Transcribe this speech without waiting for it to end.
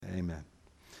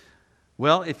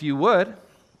Well, if you would,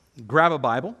 grab a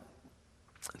Bible,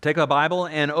 take a Bible,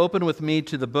 and open with me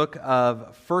to the book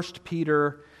of 1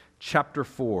 Peter chapter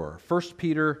 4. 1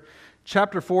 Peter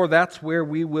chapter 4, that's where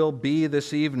we will be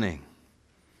this evening.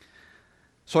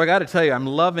 So I got to tell you, I'm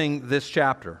loving this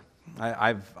chapter.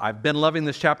 I've been loving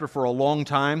this chapter for a long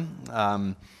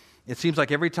time. It seems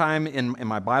like every time in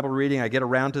my Bible reading I get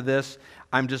around to this,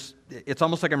 it's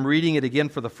almost like I'm reading it again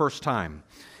for the first time.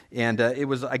 And it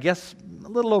was, I guess, a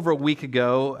little over a week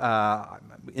ago,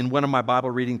 in one of my Bible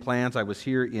reading plans, I was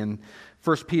here in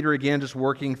 1 Peter again, just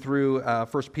working through 1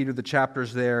 Peter, the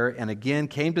chapters there, and again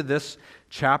came to this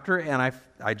chapter, and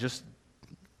I just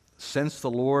sensed the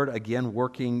Lord again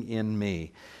working in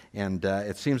me. And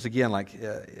it seems again like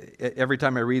every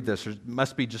time I read this, there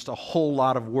must be just a whole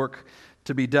lot of work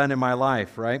to be done in my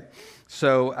life, right?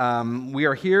 So we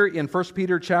are here in 1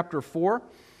 Peter chapter 4.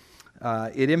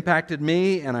 It impacted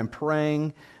me, and I'm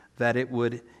praying that it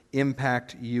would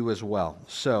impact you as well.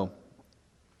 So,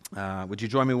 would you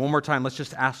join me one more time? Let's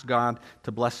just ask God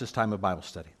to bless this time of Bible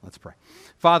study. Let's pray.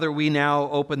 Father, we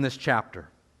now open this chapter,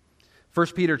 1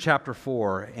 Peter chapter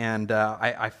 4, and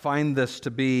I find this to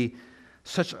be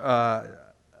such a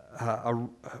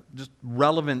just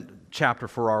relevant chapter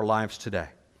for our lives today.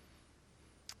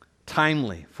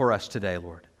 Timely for us today,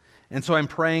 Lord. And so I'm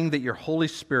praying that your Holy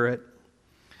Spirit,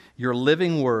 your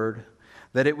living word,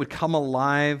 that it would come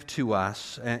alive to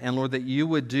us, and Lord, that you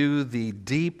would do the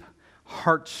deep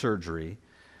heart surgery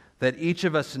that each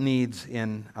of us needs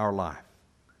in our life.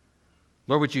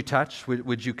 Lord, would you touch?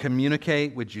 Would you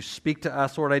communicate? Would you speak to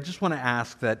us? Lord, I just want to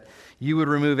ask that you would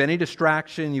remove any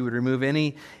distraction, you would remove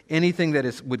anything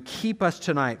that would keep us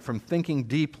tonight from thinking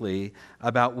deeply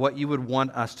about what you would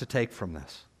want us to take from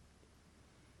this.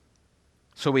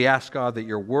 So we ask, God, that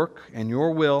your work and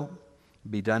your will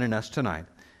be done in us tonight.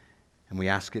 And we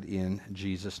ask it in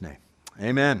Jesus' name.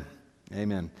 Amen.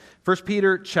 Amen. 1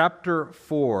 Peter chapter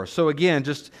 4. So again,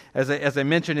 just as I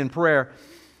mentioned in prayer,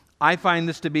 I find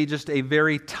this to be just a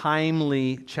very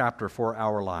timely chapter for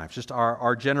our lives. Just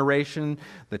our generation,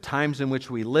 the times in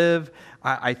which we live.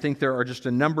 I think there are just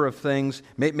a number of things.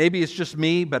 Maybe it's just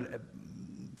me, but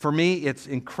for me, it's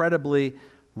incredibly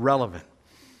relevant.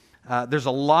 There's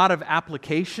a lot of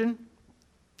application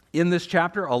in this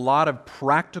chapter, a lot of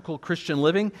practical Christian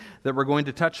living that we're going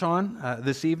to touch on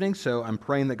this evening. So I'm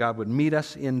praying that God would meet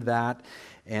us in that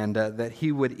and that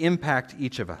he would impact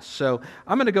each of us. So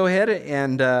I'm going to go ahead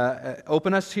and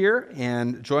open us here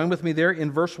and join with me there in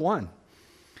verse 1.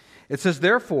 It says,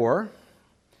 "Therefore,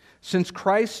 since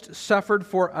Christ suffered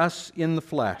for us in the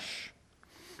flesh,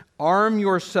 arm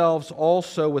yourselves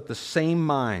also with the same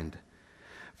mind.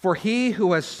 For he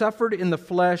who has suffered in the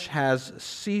flesh has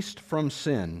ceased from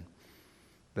sin,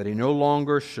 that he no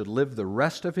longer should live the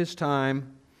rest of his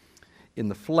time in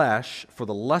the flesh for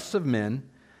the lusts of men,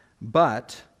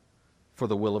 but for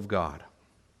the will of God."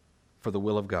 For the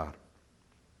will of God.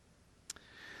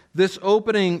 This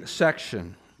opening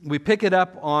section, we pick it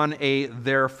up on a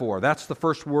therefore. That's the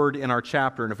first word in our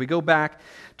chapter. And if we go back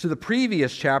to the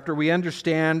previous chapter, we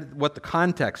understand what the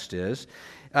context is.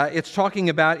 It's talking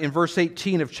about in verse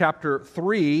 18 of chapter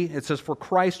 3, it says, "For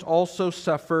Christ also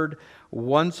suffered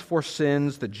once for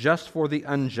sins, the just for the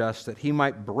unjust, that he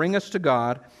might bring us to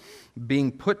God,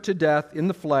 being put to death in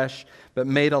the flesh, but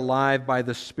made alive by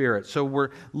the Spirit." So we're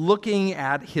looking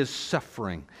at his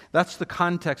suffering. That's the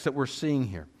context that we're seeing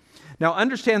here. Now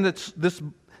understand that this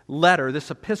letter, this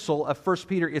epistle of 1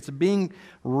 Peter, it's being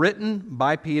written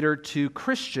by Peter to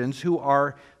Christians who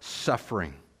are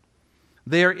suffering.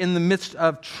 They are in the midst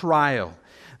of trial.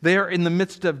 They are in the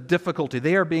midst of difficulty.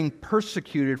 They are being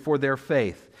persecuted for their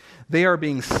faith. They are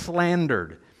being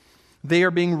slandered. They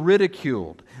are being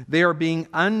ridiculed. They are being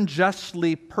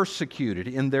unjustly persecuted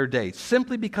in their day,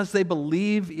 simply because they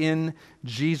believe in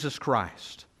Jesus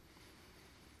Christ.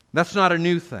 That's not a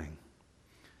new thing.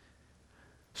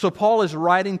 So Paul is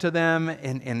writing to them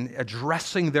and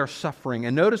addressing their suffering.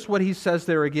 And notice what he says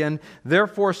there again.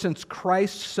 "Therefore, since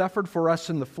Christ suffered for us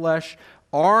in the flesh,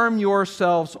 arm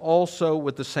yourselves also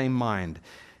with the same mind."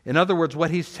 In other words,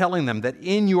 what he's telling them, that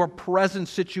in your present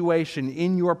situation,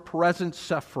 in your present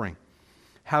suffering,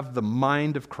 have the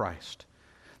mind of Christ.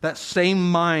 That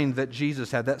same mind that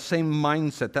Jesus had, that same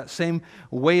mindset, that same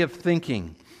way of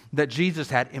thinking that Jesus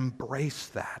had, embrace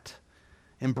that.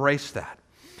 Embrace that.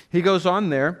 He goes on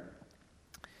there,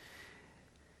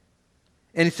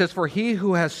 and he says, "For he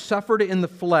who has suffered in the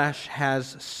flesh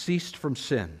has ceased from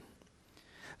sin,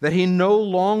 that he no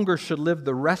longer should live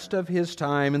the rest of his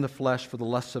time in the flesh for the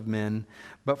lusts of men,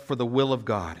 but for the will of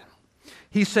God."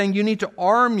 He's saying you need to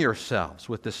arm yourselves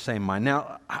with this same mind.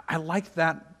 Now, I like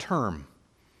that term.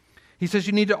 He says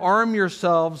you need to arm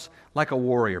yourselves like a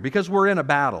warrior because we're in a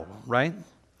battle, right?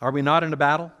 Are we not in a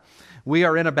battle? We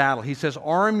are in a battle. He says,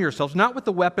 arm yourselves, not with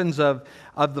the weapons of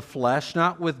the flesh,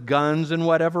 not with guns and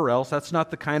whatever else. That's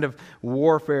not the kind of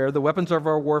warfare. The weapons of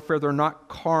our warfare, they're not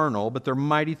carnal, but they're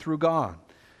mighty through God.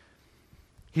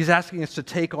 He's asking us to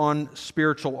take on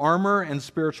spiritual armor and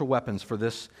spiritual weapons for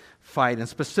this fight. And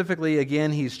specifically,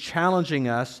 again, he's challenging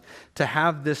us to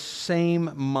have this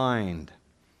same mind,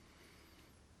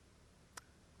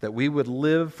 that we would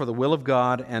live for the will of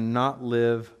God and not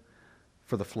live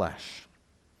for the flesh.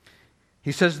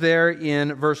 He says there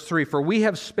in verse 3, "For we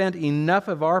have spent enough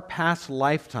of our past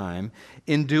lifetime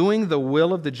in doing the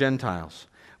will of the Gentiles,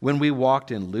 when we walked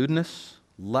in lewdness,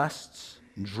 lusts,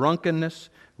 drunkenness,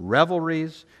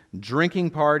 revelries,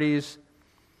 drinking parties,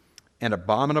 and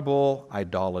abominable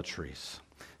idolatries."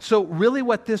 So really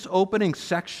what this opening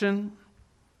section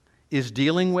is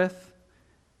dealing with,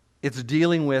 it's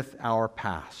dealing with our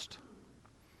past.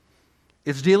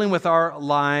 It's dealing with our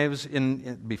lives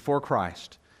before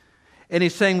Christ. And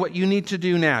he's saying what you need to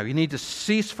do now, you need to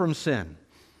cease from sin.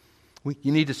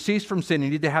 You need to cease from sin. You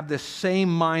need to have this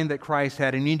same mind that Christ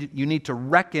had, and you need to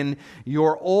reckon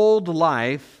your old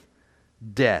life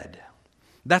dead.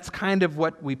 That's kind of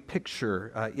what we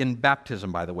picture in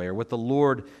baptism, by the way, or what the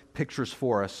Lord pictures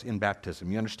for us in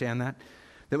baptism. You understand that?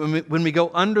 That when we go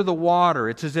under the water,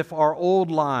 it's as if our old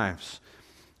lives,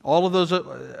 all of those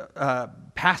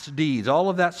past deeds, all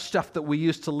of that stuff that we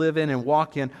used to live in and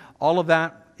walk in, all of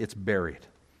that, it's buried.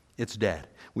 It's dead.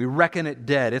 We reckon it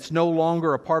dead. It's no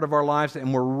longer a part of our lives,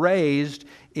 and we're raised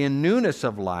in newness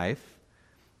of life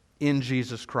in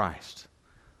Jesus Christ.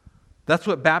 That's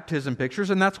what baptism pictures,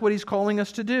 and that's what he's calling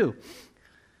us to do.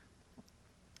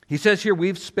 He says here,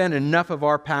 we've spent enough of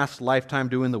our past lifetime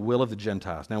doing the will of the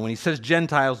Gentiles. Now, when he says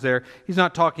Gentiles there, he's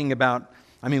not talking about,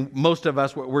 most of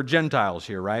us, we're Gentiles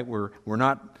here, right? We're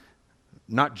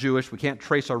not Jewish. We can't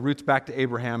trace our roots back to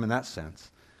Abraham in that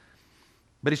sense.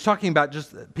 But he's talking about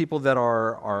just people that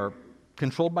are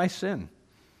controlled by sin.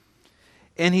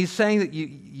 And he's saying that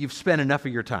you've spent enough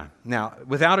of your time. Now,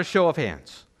 without a show of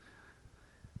hands,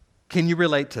 can you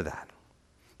relate to that?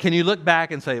 Can you look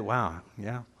back and say, wow,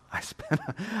 yeah,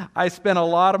 I spent a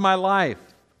lot of my life.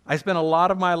 I spent a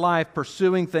lot of my life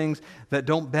pursuing things that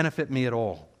don't benefit me at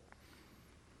all.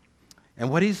 And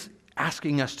what he's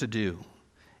asking us to do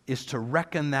is to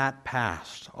reckon that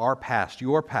past, our past,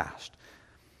 your past,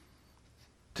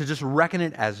 to just reckon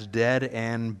it as dead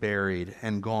and buried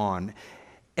and gone.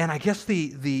 And I guess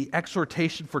the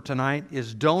exhortation for tonight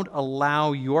is don't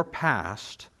allow your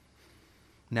past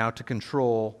now to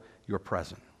control your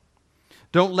present.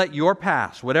 Don't let your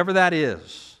past, whatever that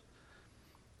is,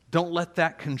 don't let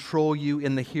that control you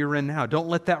in the here and now. Don't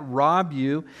let that rob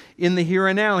you in the here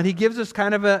and now. And he gives us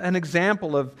kind of an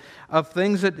example of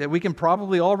things that we can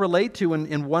probably all relate to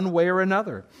in one way or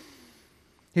another.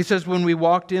 He says when we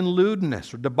walked in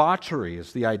lewdness, or debauchery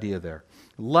is the idea there,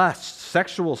 lust,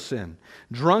 sexual sin,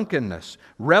 drunkenness,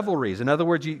 revelries. In other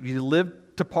words, you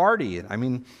lived to party.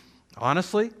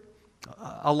 Honestly,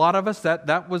 a lot of us,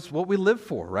 that was what we lived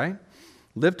for, right?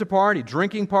 Lived to party,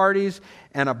 drinking parties,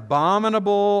 and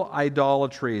abominable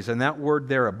idolatries. And that word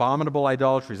there, abominable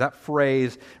idolatries, that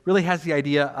phrase really has the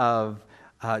idea of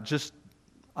just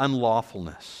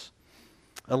unlawfulness.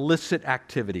 Illicit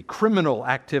activity, criminal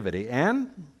activity,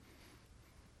 and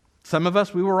some of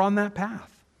us, we were on that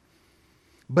path.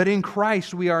 But in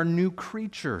Christ, we are new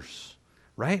creatures,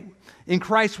 right? In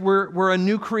Christ, we're a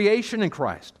new creation in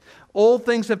Christ. Old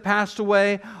things have passed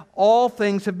away, all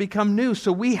things have become new.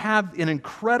 So we have an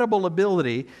incredible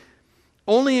ability,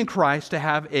 only in Christ, to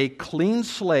have a clean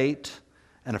slate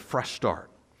and a fresh start.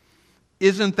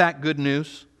 Isn't that good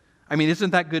news?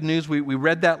 Isn't that good news? We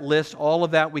read that list, all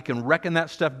of that. We can reckon that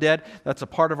stuff dead. That's a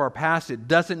part of our past. It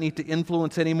doesn't need to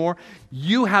influence anymore.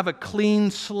 You have a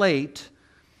clean slate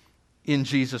in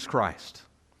Jesus Christ.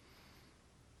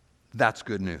 That's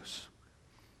good news.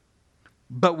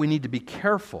 But we need to be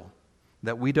careful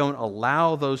that we don't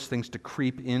allow those things to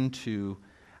creep into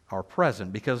our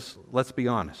present, because let's be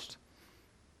honest.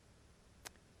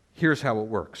 Here's how it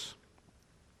works.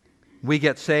 We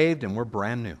get saved and we're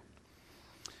brand new.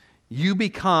 You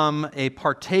become a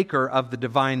partaker of the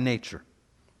divine nature,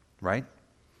 right?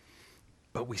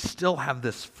 But we still have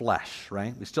this flesh,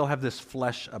 right? We still have this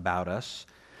flesh about us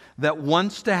that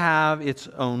wants to have its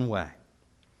own way.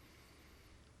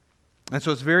 And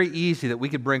so it's very easy that we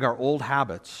could bring our old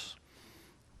habits,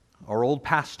 our old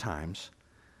pastimes,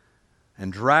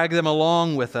 and drag them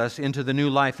along with us into the new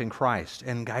life in Christ.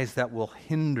 And guys, that will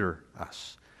hinder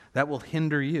us. That will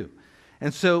hinder you.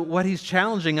 And so what he's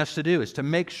challenging us to do is to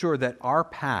make sure that our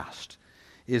past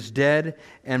is dead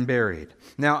and buried.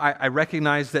 Now, I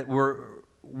recognize that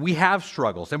we have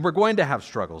struggles, and we're going to have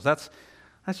struggles. That's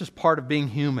just part of being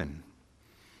human.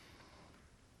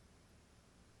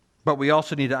 But we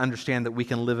also need to understand that we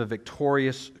can live a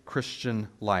victorious Christian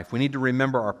life. We need to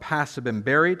remember our past have been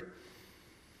buried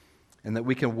and that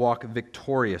we can walk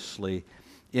victoriously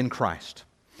in Christ.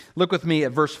 Look with me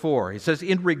at verse 4. He says,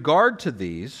 in regard to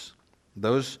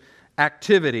those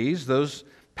activities, those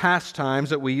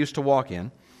pastimes that we used to walk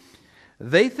in,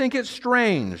 they think it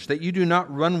strange that you do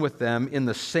not run with them in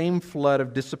the same flood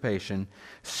of dissipation,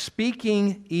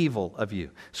 speaking evil of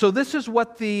you. So this is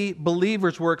what the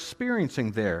believers were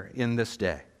experiencing there in this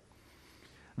day.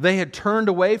 They had turned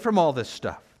away from all this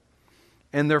stuff.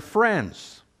 And their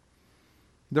friends,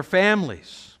 their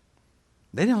families,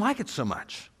 they didn't like it so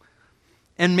much.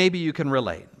 And maybe you can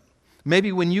relate.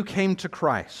 Maybe when you came to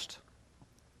Christ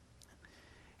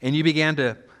and you began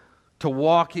to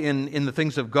walk in the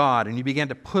things of God, and you began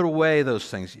to put away those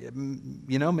things.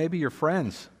 You know, maybe your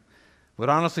friends would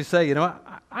honestly say, you know,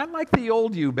 I like the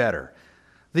old you better.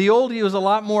 The old you was a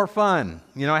lot more fun.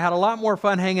 You know, I had a lot more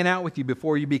fun hanging out with you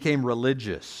before you became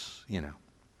religious, you know.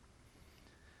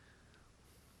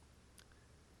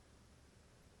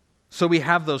 So we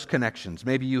have those connections.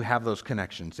 Maybe you have those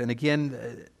connections. And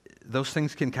again, those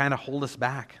things can kind of hold us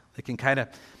back. They can kind of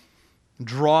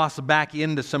draw us back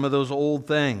into some of those old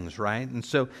things, right? And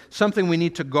so something we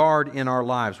need to guard in our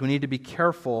lives. We need to be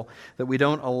careful that we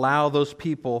don't allow those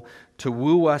people to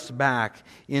woo us back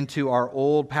into our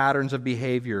old patterns of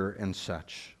behavior and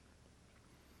such.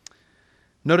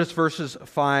 Notice verses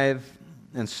 5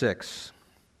 and 6.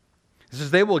 It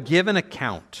says, they will give an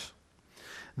account.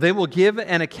 They will give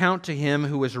an account to him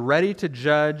who is ready to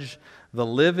judge the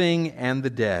living and the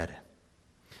dead.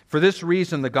 For this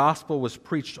reason, the gospel was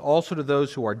preached also to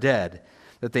those who are dead,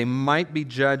 that they might be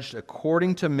judged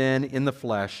according to men in the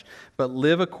flesh, but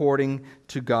live according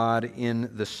to God in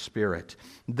the Spirit.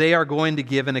 They are going to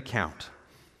give an account.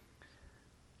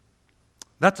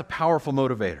 That's a powerful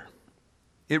motivator.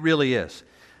 It really is.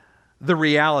 The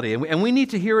reality, and we need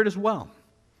to hear it as well.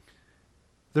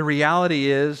 The reality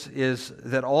is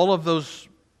that all of those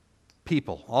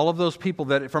people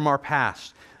that from our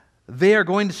past, they are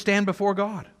going to stand before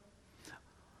God.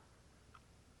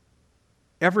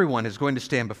 Everyone is going to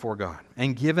stand before God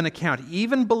and give an account.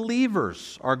 Even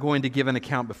believers are going to give an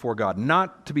account before God,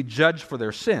 not to be judged for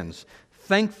their sins.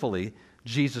 Thankfully,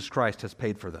 Jesus Christ has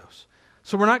paid for those.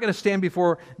 So we're not going to stand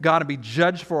before God and be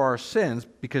judged for our sins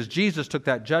because Jesus took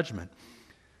that judgment.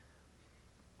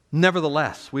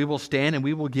 Nevertheless, we will stand and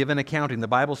we will give an accounting. The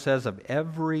Bible says of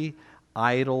every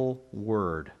idle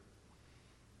word,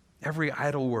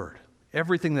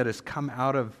 everything that has come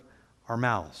out of our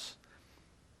mouths.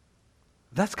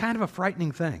 That's kind of a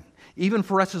frightening thing. Even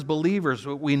for us as believers,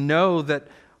 we know that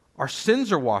our sins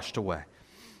are washed away.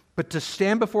 But to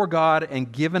stand before God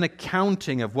and give an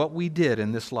accounting of what we did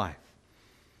in this life,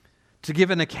 to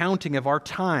give an accounting of our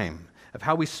time, of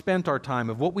how we spent our time,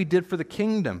 of what we did for the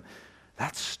kingdom,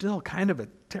 that's still kind of a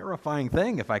terrifying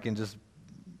thing, if I can just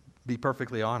be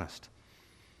perfectly honest.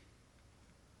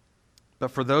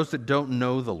 But for those that don't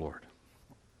know the Lord,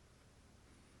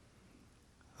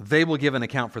 they will give an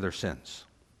account for their sins.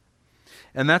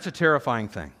 And that's a terrifying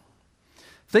thing.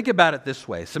 Think about it this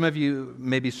way. Some of you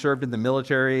maybe served in the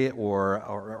military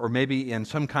or maybe in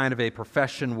some kind of a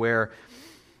profession where,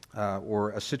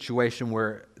 or a situation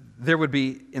where there would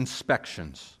be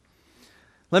inspections.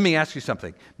 Let me ask you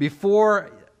something.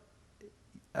 Before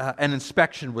an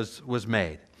inspection was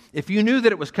made, if you knew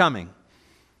that it was coming,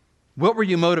 what were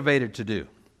you motivated to do?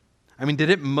 I mean,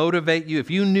 did it motivate you? If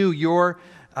you knew your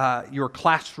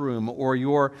classroom or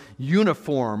your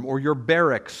uniform or your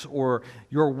barracks or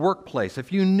your workplace,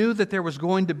 if you knew that there was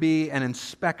going to be an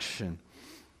inspection,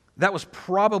 that was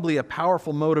probably a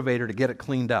powerful motivator to get it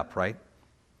cleaned up, right?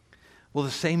 Well,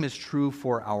 the same is true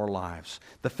for our lives.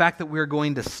 The fact that we're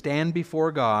going to stand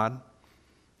before God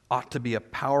ought to be a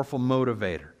powerful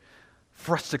motivator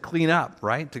for us to clean up,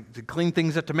 right? To clean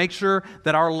things up, to make sure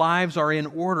that our lives are in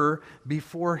order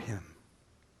before Him.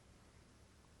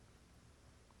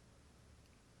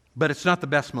 But it's not the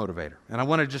best motivator. And I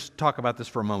want to just talk about this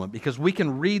for a moment, because we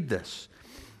can read this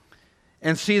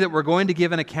and see that we're going to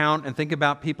give an account and think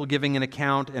about people giving an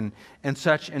account and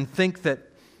such, and think that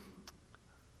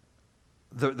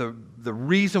the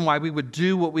reason why we would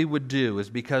do what we would do is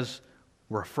because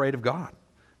we're afraid of God.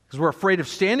 Because we're afraid of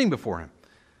standing before Him.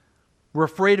 We're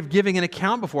afraid of giving an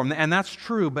account before Him. And that's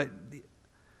true, but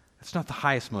it's not the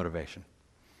highest motivation.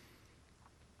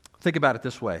 Think about it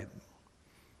this way.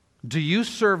 Do you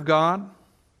serve God?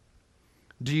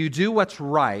 Do you do what's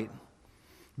right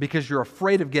because you're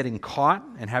afraid of getting caught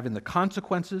and having the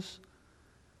consequences?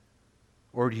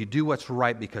 Or do you do what's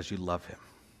right because you love Him?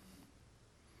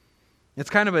 It's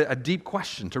kind of a deep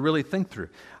question to really think through.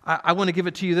 I want to give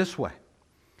it to you this way.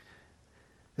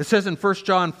 It says in 1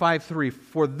 John 5:3,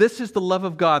 "For this is the love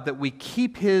of God, that we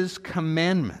keep His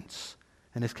commandments,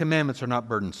 and His commandments are not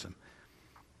burdensome."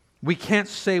 We can't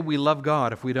say we love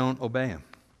God if we don't obey Him.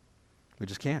 We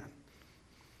just can't.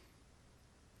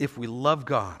 If we love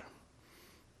God,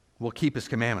 we'll keep His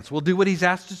commandments. We'll do what He's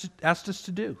asked us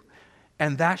to do.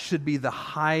 And that should be the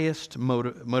highest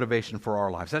motivation for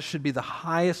our lives. That should be the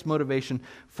highest motivation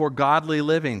for godly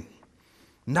living.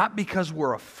 Not because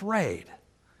we're afraid.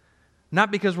 Not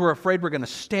because we're afraid we're going to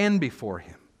stand before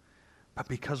Him. But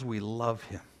because we love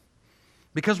Him.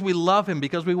 Because we love Him.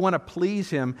 Because we want to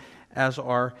please Him as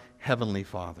our Heavenly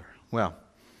Father. Well,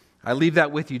 I leave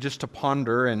that with you just to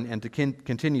ponder and to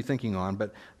continue thinking on.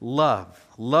 But love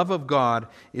of God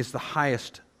is the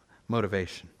highest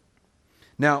motivation.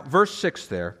 Now, verse 6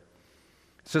 there,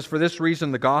 it says, "For this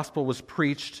reason the gospel was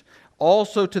preached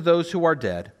also to those who are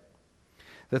dead,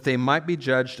 that they might be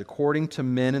judged according to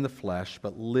men in the flesh,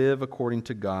 but live according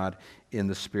to God in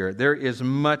the Spirit." There is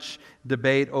much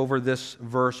debate over this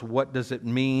verse. What does it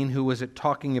mean? Who is it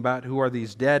talking about? Who are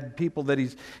these dead people that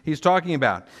he's talking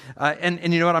about? And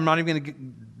you know what? I'm not even going to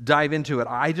dive into it.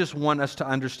 I just want us to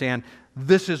understand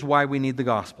this is why we need the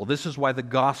gospel. This is why the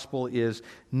gospel is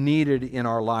needed in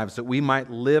our lives, that we might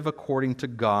live according to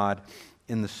God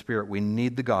in the Spirit. We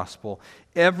need the gospel.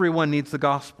 Everyone needs the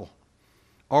gospel.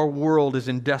 Our world is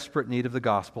in desperate need of the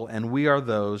gospel, and we are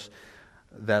those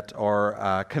that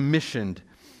are commissioned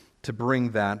to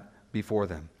bring that before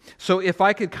them. So if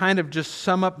I could kind of just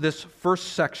sum up this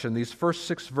first section, these first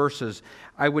 6 verses,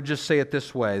 I would just say it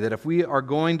this way, that if we are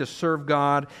going to serve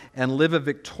God and live a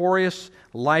victorious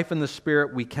life in the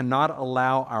Spirit, we cannot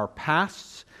allow our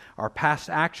past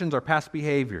actions, our past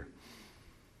behavior,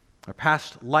 our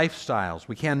past lifestyles,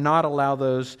 we cannot allow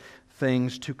those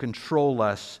things to control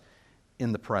us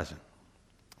in the present,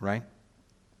 right?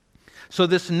 So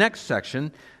this next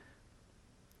section,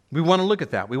 we want to look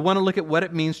at that. We want to look at what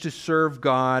it means to serve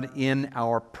God in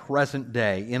our present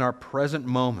day, in our present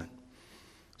moment.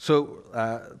 So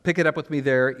pick it up with me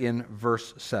there in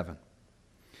verse 7.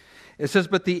 It says,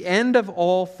 "But the end of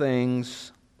all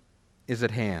things is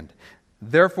at hand.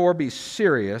 Therefore be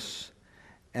serious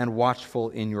and watchful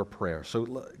in your prayer."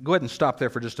 So go ahead and stop there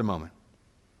for just a moment.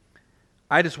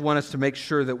 I just want us to make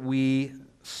sure that we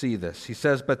see this. He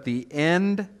says, "But the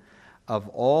end of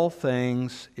all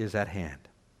things is at hand."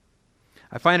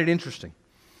 I find it interesting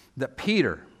that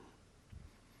Peter,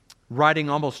 writing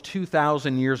almost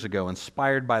 2,000 years ago,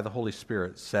 inspired by the Holy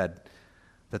Spirit, said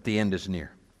that the end is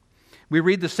near. We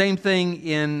read the same thing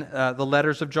in the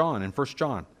letters of John, in 1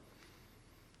 John.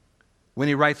 When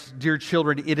he writes, "Dear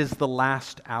children, it is the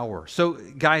last hour." So,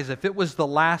 guys, if it was the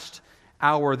last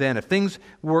hour then, if things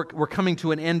were coming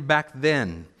to an end back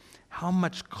then, how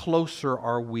much closer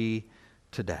are we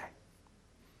today?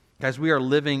 Guys, we are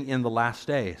living in the last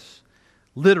days.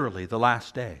 Literally the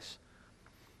last days.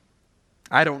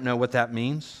 I don't know what that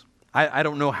means. I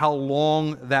don't know how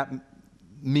long that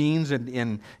means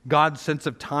in God's sense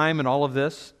of time and all of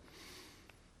this.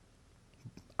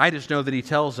 I just know that He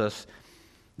tells us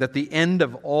that the end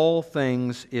of all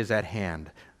things is at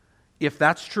hand. If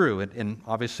that's true, and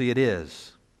obviously it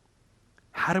is,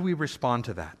 how do we respond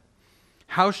to that?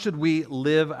 How should we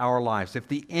live our lives? If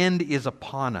the end is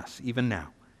upon us, even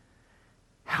now,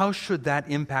 how should that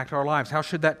impact our lives? How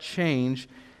should that change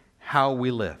how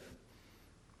we live?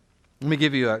 Let me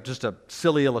give you just a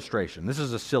silly illustration. This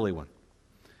is a silly one.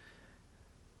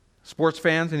 Sports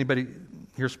fans, anybody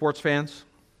here sports fans?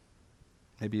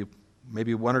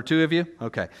 Maybe one or two of you?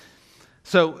 Okay.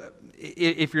 So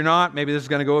if you're not, maybe this is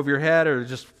going to go over your head or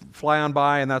just fly on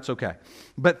by, and that's okay.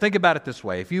 But think about it this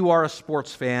way. If you are a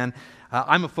sports fan,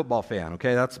 I'm a football fan,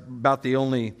 okay? That's about the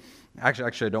only...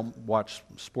 Actually, I don't watch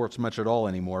sports much at all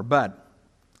anymore, but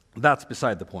that's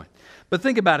beside the point. But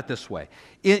think about it this way.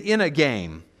 In a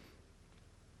game,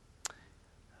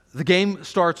 the game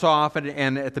starts off,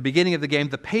 and at the beginning of the game,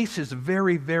 the pace is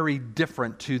very, very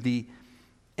different to the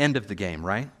end of the game,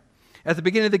 right? At the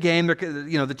beginning of the game,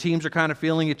 the teams are kind of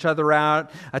feeling each other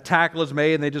out. A tackle is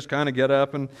made, and they just kind of get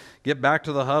up and get back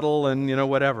to the huddle and,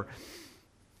 whatever.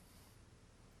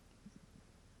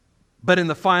 But in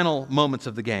the final moments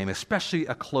of the game, especially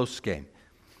a close game,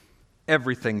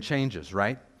 everything changes,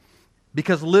 right?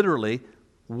 Because literally,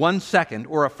 1 second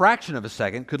or a fraction of a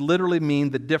second could literally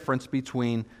mean the difference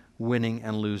between winning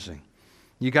and losing.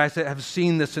 You guys have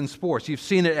seen this in sports. You've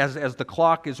seen it as the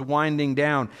clock is winding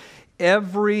down.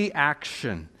 Every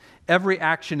action, Every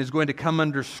action is going to come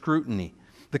under scrutiny.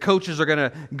 The coaches are going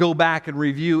to go back and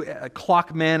review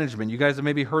clock management. You guys have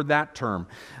maybe heard that term.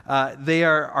 They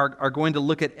are going to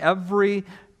look at every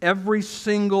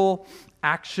single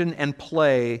action and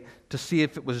play to see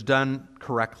if it was done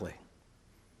correctly,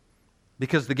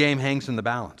 because the game hangs in the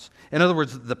balance. In other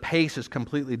words, the pace is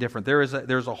completely different. There's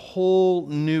a whole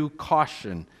new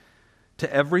caution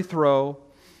to every throw,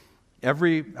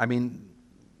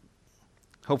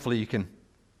 hopefully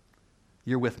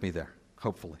you're with me there,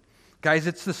 hopefully. Guys,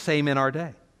 it's the same in our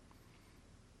day.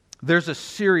 There's a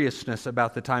seriousness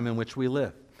about the time in which we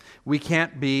live. We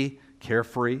can't be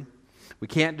carefree. We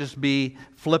can't just be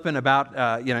flippant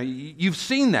about, you've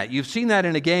seen that. You've seen that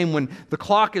in a game when the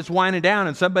clock is winding down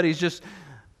and somebody's just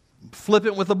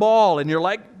flippant with the ball and you're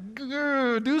like,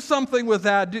 do something with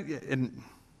that. And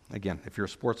again, if you're a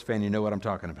sports fan, you know what I'm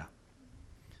talking about.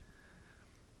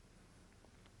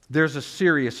 There's a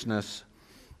seriousness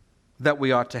that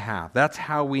we ought to have. That's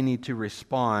how we need to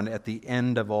respond at the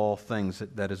end of all things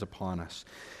that is upon us.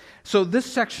 So this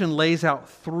section lays out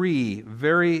three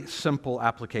very simple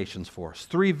applications for us.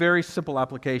 Three very simple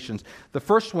applications. The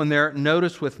first one there,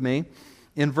 notice with me,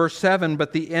 in verse 7,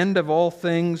 but the end of all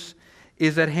things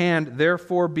is at hand,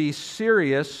 therefore be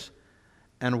serious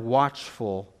and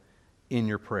watchful in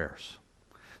your prayers.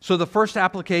 So the first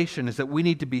application is that we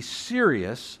need to be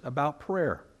serious about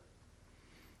prayer.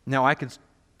 Now, I could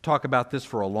talk about this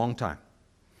for a long time,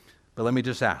 but let me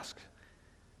just ask,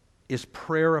 is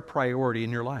prayer a priority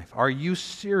in your life? Are you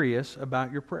serious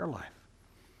about your prayer life?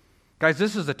 Guys,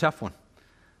 this is a tough one.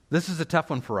 This is a tough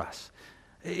one for us.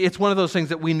 It's one of those things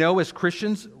that we know as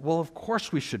Christians, well, of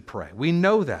course we should pray. We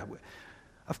know that.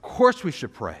 Of course we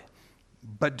should pray.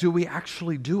 But do we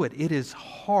actually do it? It is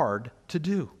hard to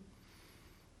do.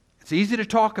 It's easy to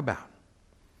talk about,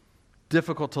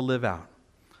 difficult to live out.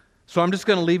 So I'm just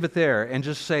going to leave it there and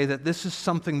just say that this is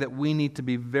something that we need to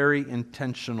be very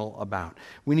intentional about.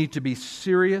 We need to be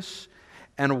serious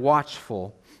and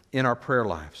watchful in our prayer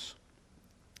lives.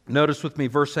 Notice with me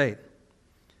verse 8.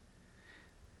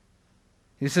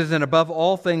 He says, and above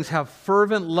all things have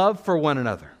fervent love for one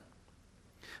another.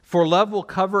 For love will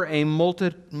cover a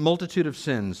multitude of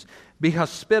sins. Be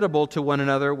hospitable to one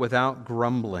another without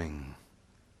grumbling.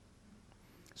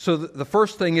 So the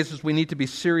first thing is we need to be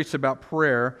serious about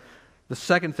prayer. The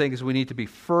second thing is we need to be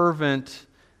fervent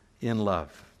in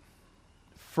love.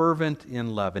 Fervent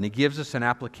in love. And he gives us an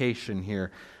application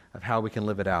here of how we can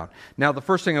live it out. Now, the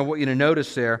first thing I want you to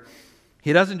notice there,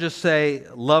 he doesn't just say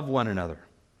love one another,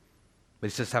 but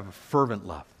he says have a fervent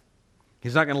love.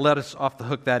 He's not going to let us off the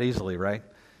hook that easily, right?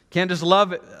 Can't just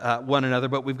love one another,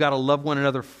 but we've got to love one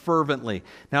another fervently.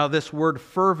 Now, this word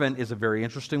fervent is a very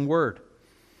interesting word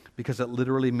because it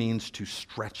literally means to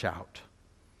stretch out.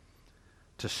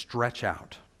 To stretch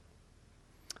out.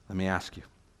 Let me ask you,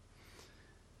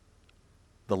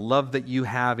 the love that you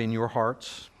have in your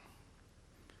hearts,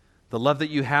 the love that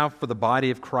you have for the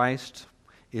body of Christ,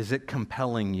 is it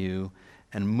compelling you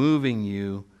and moving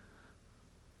you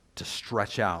to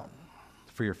stretch out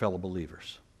for your fellow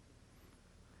believers?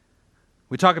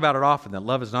 We talk about it often, that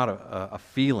love is not a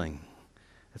feeling.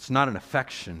 It's not an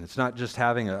affection. It's not just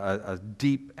having a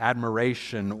deep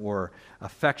admiration or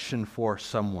affection for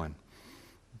someone.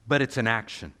 But it's an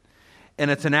action.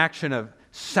 And it's an action of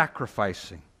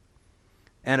sacrificing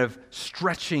and of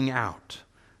stretching out.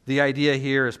 The idea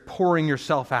here is pouring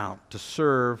yourself out to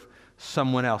serve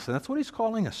someone else. And that's what he's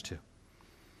calling us to.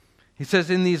 He says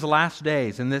in these last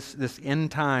days, in this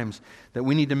end times, that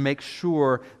we need to make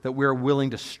sure that we're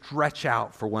willing to stretch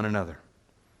out for one another.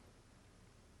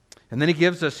 And then he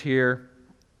gives us here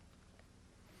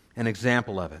an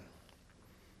example of it.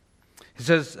 He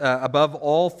says, above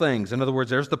all things, in other words,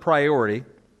 there's the priority,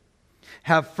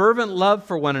 have fervent love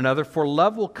for one another, for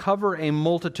love will cover a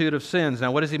multitude of sins.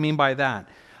 Now, what does he mean by that?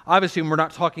 Obviously, we're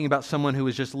not talking about someone who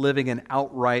is just living in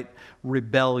outright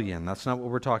rebellion. That's not what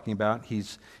we're talking about.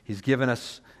 He's given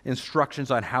us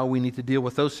instructions on how we need to deal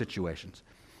with those situations.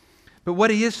 But what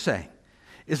he is saying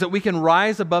is that we can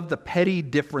rise above the petty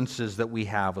differences that we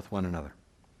have with one another.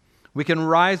 We can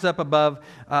rise up above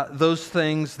those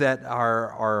things that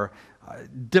are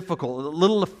difficult,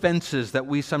 little offenses that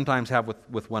we sometimes have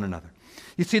with one another.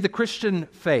 You see, the Christian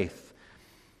faith,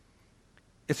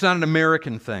 it's not an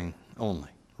American thing only,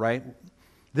 right?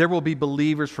 There will be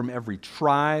believers from every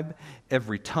tribe,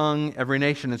 every tongue, every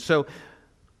nation. And so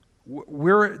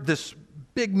we're this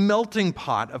big melting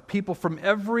pot of people from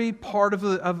every part of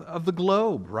the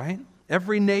globe, right?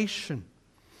 Every nation.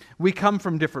 We come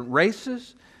from different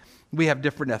races. We have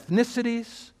different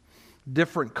ethnicities,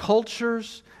 different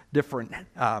cultures, different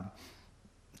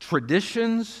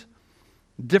traditions,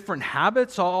 different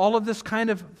habits, all of this kind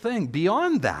of thing.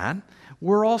 Beyond that,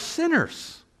 we're all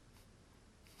sinners.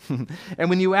 And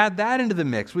when you add that into the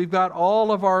mix, we've got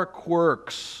all of our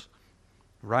quirks,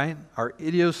 right? Our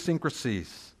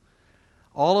idiosyncrasies.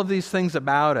 All of these things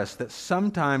about us that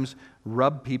sometimes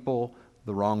rub people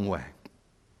the wrong way.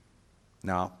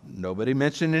 Now, nobody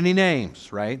mentioned any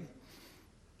names, right?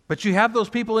 But you have those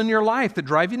people in your life that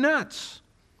drive you nuts.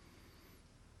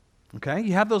 Okay?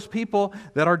 You have those people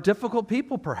that are difficult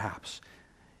people, perhaps.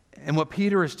 And what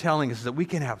Peter is telling us is that we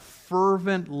can have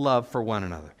fervent love for one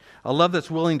another. A love that's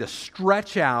willing to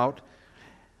stretch out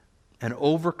and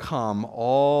overcome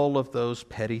all of those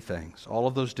petty things, all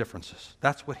of those differences.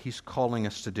 That's what he's calling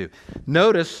us to do.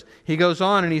 Notice he goes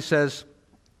on and he says,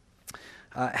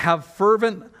 have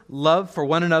fervent love for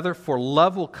one another, for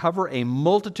love will cover a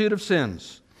multitude of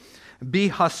sins. Be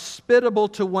hospitable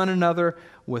to one another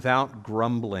without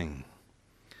grumbling.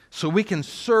 So we can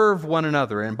serve one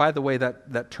another. And by the way,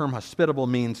 that term hospitable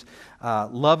means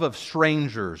love of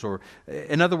strangers, or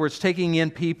in other words, taking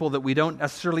in people that we don't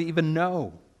necessarily even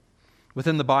know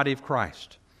within the body of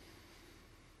Christ.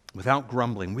 Without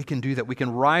grumbling. We can do that. We can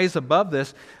rise above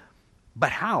this.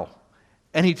 But how?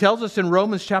 And he tells us in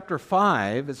Romans chapter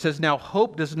 5, it says, now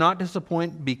hope does not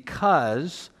disappoint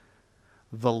because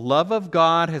the love of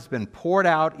God has been poured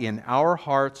out in our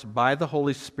hearts by the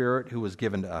Holy Spirit who was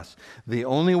given to us. The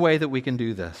only way that we can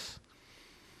do this,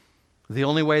 the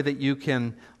only way that you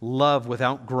can love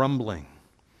without grumbling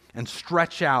and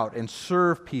stretch out and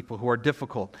serve people who are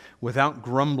difficult without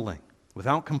grumbling,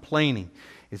 without complaining,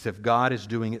 is if God is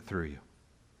doing it through you.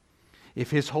 If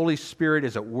His Holy Spirit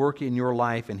is at work in your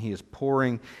life and He is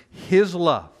pouring His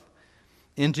love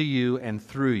into you and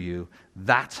through you,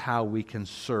 that's how we can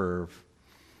serve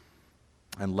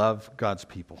and love God's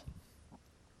people.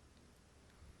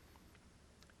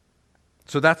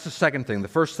 So that's the second thing. The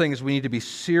first thing is we need to be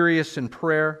serious in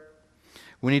prayer.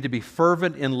 We need to be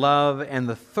fervent in love. And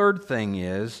the third thing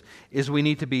is we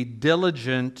need to be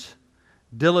diligent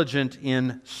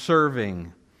in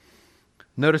serving.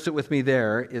 Notice it with me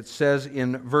there. It says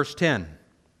in verse 10,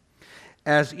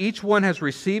 as each one has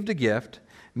received a gift,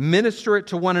 minister it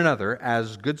to one another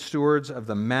as good stewards of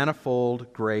the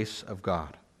manifold grace of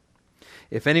God.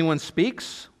 If anyone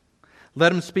speaks,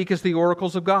 let him speak as the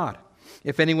oracles of God.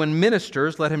 If anyone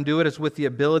ministers, let him do it as with the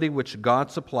ability which God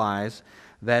supplies,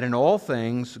 that in all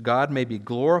things God may be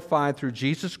glorified through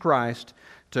Jesus Christ,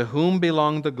 to whom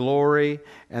belong the glory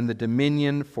and the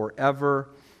dominion forever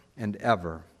and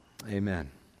ever. Amen.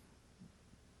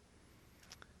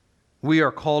 We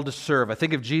are called to serve. I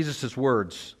think of Jesus'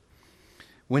 words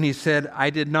when He said, I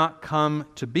did not come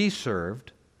to be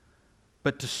served,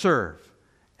 but to serve,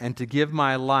 and to give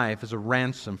my life as a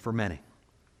ransom for many.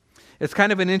 It's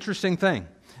kind of an interesting thing.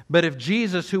 But if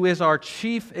Jesus, who is our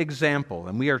chief example,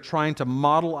 and we are trying to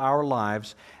model our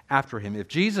lives after Him, if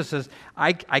Jesus says,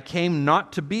 I came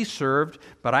not to be served,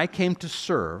 but I came to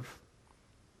serve,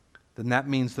 then that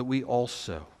means that we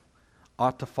also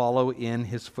ought to follow in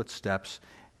His footsteps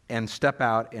and step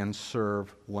out and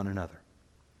serve one another.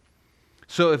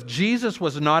 So if Jesus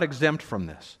was not exempt from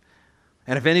this,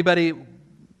 and if anybody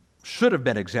should have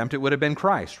been exempt, it would have been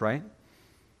Christ, right?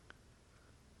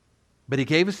 But He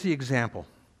gave us the example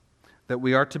that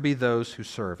we are to be those who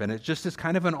serve. And it just is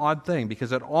kind of an odd thing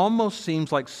because it almost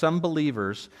seems like some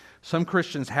believers, some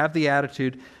Christians have the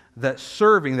attitude that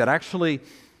actually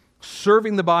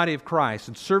serving the body of Christ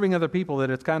and serving other people, that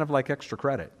it's kind of like extra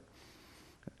credit.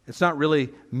 It's not really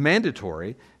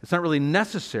mandatory. It's not really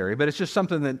necessary, but it's just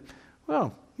something that,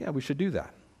 well, yeah, we should do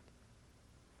that.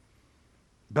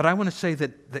 But I want to say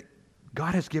that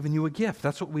God has given you a gift.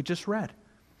 That's what we just read.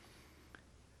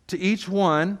 To each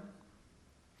one,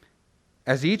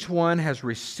 as each one has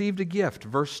received a gift,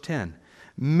 verse 10,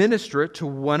 minister it to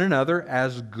one another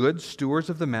as good stewards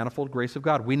of the manifold grace of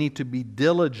God. We need to be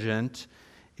diligent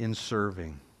in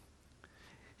serving.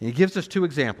 And He gives us two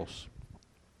examples.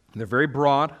 They're very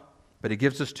broad, but He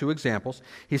gives us two examples.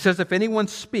 He says, if anyone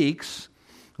speaks,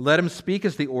 let him speak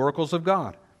as the oracles of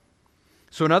God.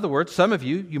 So in other words, some of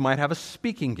you might have a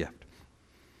speaking gift.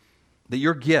 That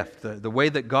your gift, the way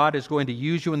that God is going to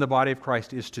use you in the body of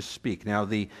Christ is to speak. Now,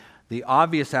 the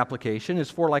obvious application is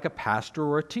for like a pastor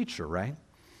or a teacher, right?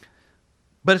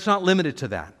 But it's not limited to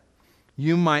that.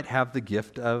 You might have the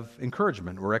gift of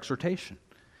encouragement or exhortation.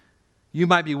 You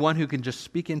might be one who can just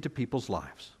speak into people's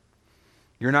lives.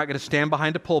 You're not going to stand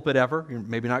behind a pulpit ever. You're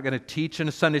maybe not going to teach in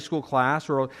a Sunday school class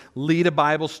or lead a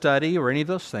Bible study or any of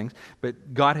those things.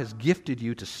 But God has gifted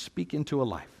you to speak into a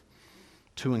life,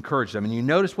 to encourage them. And you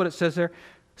notice what it says there?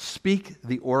 Speak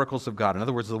the oracles of God. In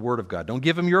other words, the Word of God. Don't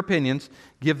give them your opinions.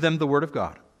 Give them the Word of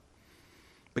God.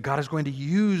 But God is going to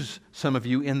use some of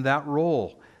you in that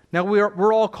role. Now,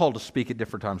 we're all called to speak at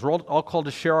different times. We're all called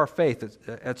to share our faith,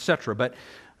 etc. But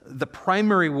the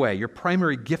primary way, your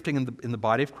primary gifting in the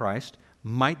body of Christ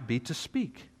might be to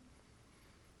speak.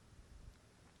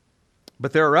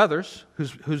 But there are others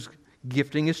whose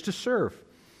gifting is to serve.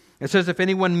 It says, if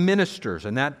anyone ministers,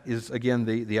 and that is, again,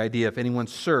 the idea, if anyone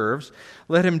serves,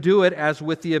 let him do it as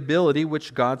with the ability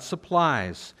which God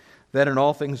supplies, that in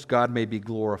all things God may be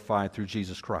glorified through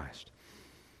Jesus Christ.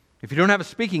 If you don't have a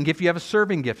speaking gift, you have a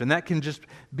serving gift, and that can just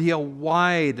be a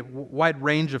wide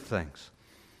range of things.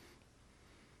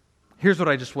 Here's what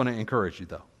I just want to encourage you,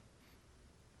 though.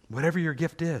 Whatever your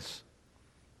gift is,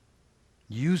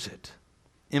 use it,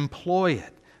 employ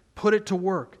it, put it to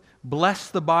work, bless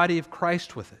the body of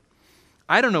Christ with it.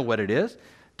 I don't know what it is.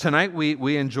 Tonight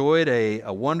we enjoyed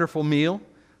a wonderful meal.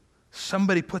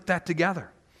 Somebody put that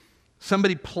together.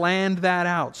 Somebody planned that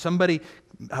out. Somebody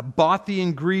bought the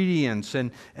ingredients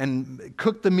and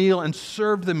cooked the meal and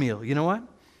served the meal. You know what?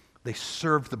 They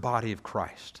served the body of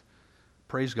Christ.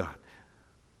 Praise God.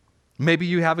 Maybe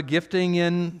you have a gifting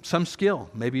in some skill.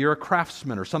 Maybe you're a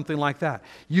craftsman or something like that.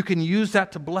 You can use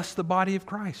that to bless the body of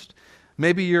Christ.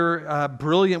 Maybe you're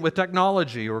brilliant with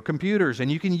technology or computers,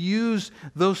 and you can use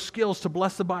those skills to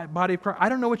bless the body of Christ. I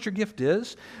don't know what your gift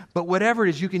is, but whatever it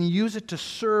is, you can use it to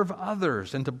serve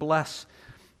others and to bless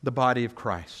the body of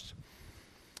Christ.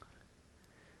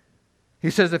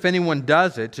 He says, if anyone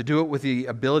does it, to do it with the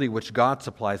ability which God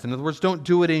supplies. In other words, don't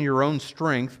do it in your own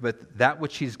strength, but that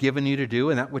which He's given you to do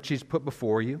and that which He's put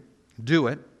before you, do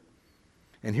it.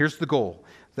 And here's the goal,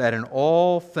 that in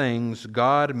all things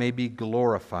God may be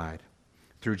glorified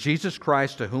through Jesus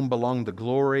Christ, to whom belong the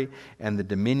glory and the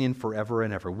dominion forever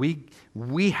and ever.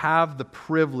 We have the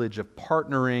privilege of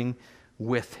partnering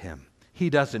with Him. He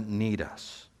doesn't need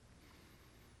us.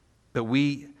 But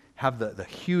we have the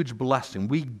huge blessing.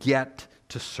 We get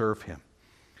to serve Him.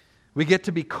 We get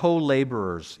to be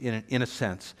co-laborers, in a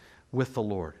sense, with the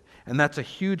Lord. And that's a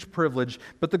huge privilege.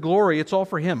 But the glory, it's all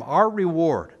for Him. Our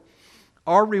reward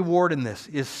in this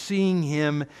is seeing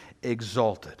Him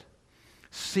exalted.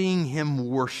 Seeing Him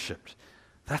worshipped.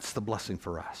 That's the blessing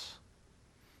for us.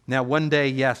 Now, one day,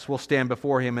 yes, we'll stand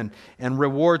before Him and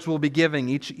rewards will be given,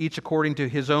 each according to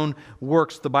his own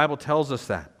works. The Bible tells us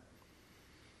that.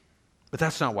 But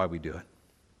that's not why we do it.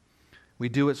 We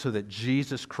do it so that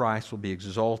Jesus Christ will be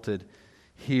exalted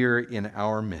here in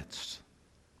our midst.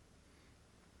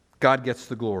 God gets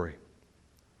the glory.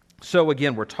 So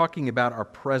again, we're talking about our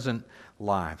present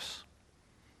lives.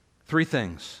 3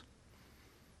 things.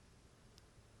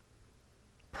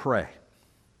 Pray.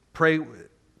 Pray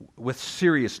with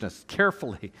seriousness,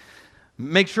 carefully.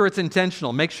 Make sure it's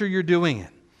intentional. Make sure you're doing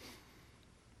it.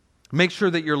 Make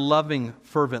sure that you're loving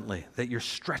fervently, that you're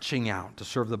stretching out to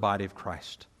serve the body of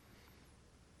Christ.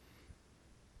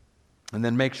 And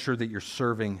then make sure that you're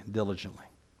serving diligently.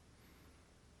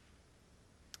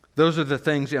 Those are the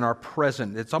things in our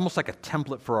present. It's almost like a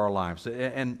template for our lives.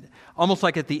 And almost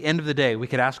like at the end of the day, we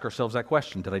could ask ourselves that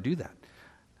question. Did I do that?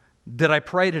 Did I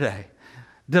pray today?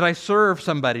 Did I serve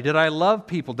somebody? Did I love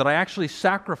people? Did I actually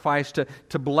sacrifice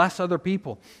to bless other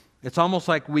people? It's almost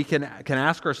like we can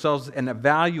ask ourselves and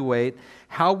evaluate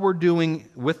how we're doing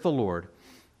with the Lord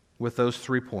with those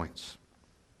 3 points.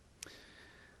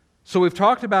 So we've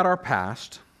talked about our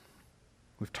past.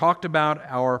 We've talked about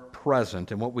our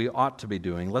present and what we ought to be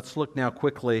doing. Let's look now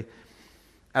quickly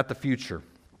at the future.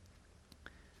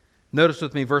 Notice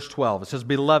with me verse 12. It says,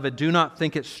 "Beloved, do not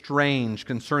think it strange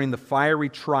concerning the fiery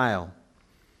trial,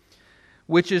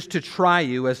 which is to try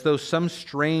you as though some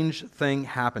strange thing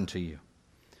happened to you.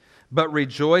 But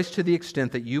rejoice to the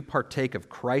extent that you partake of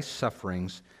Christ's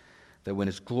sufferings, that when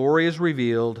His glory is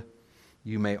revealed,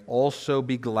 you may also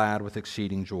be glad with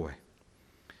exceeding joy."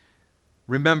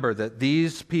 Remember that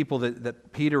these people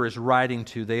that Peter is writing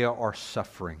to, they are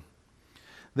suffering.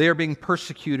 They are being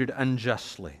persecuted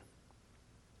unjustly.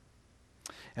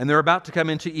 And they're about to come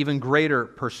into even greater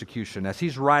persecution. As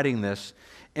he's writing this,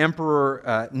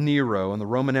 Emperor Nero in the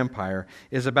Roman Empire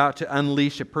is about to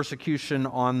unleash a persecution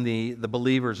on the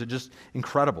believers. It's just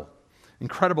incredible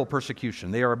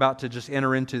persecution. They are about to just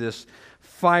enter into this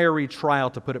fiery trial,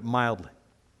 to put it mildly.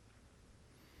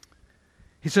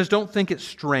 He says, don't think it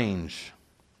strange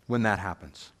when that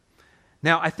happens.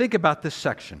 Now, I think about this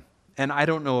section, and I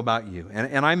don't know about you,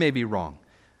 and I may be wrong,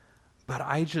 but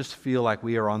I just feel like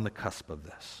we are on the cusp of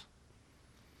this.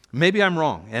 Maybe I'm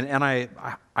wrong, and I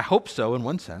hope so in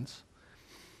one sense,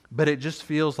 but it just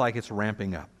feels like it's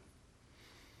ramping up.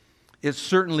 It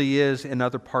certainly is in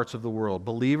other parts of the world.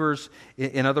 Believers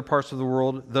in other parts of the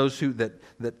world, those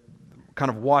that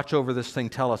kind of watch over this thing,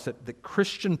 tell us that the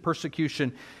Christian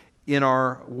persecution in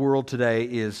our world today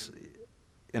is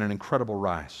in an incredible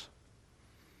rise.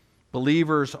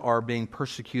 Believers are being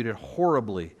persecuted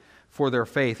horribly for their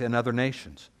faith in other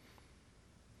nations.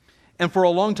 And for a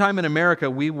long time in America,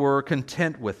 we were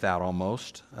content with that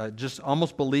almost, just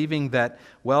almost believing that,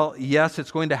 well, yes,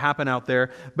 it's going to happen out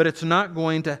there, but it's not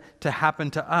going to happen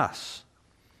to us.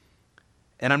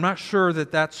 And I'm not sure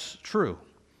that that's true.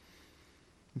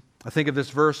 I think of this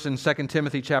verse in 2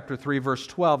 Timothy chapter 3, verse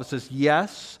 12. It says,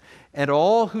 "Yes, and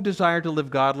all who desire to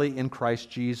live godly in Christ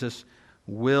Jesus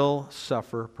will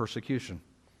suffer persecution."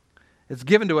 It's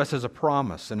given to us as a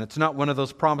promise, and it's not one of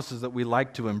those promises that we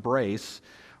like to embrace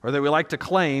or that we like to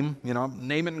claim,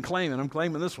 name it and claim it. I'm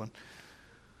claiming this one.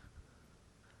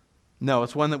 No,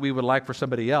 it's one that we would like for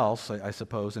somebody else, I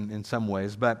suppose, in some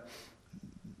ways. But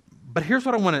here's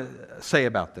what I want to say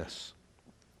about this.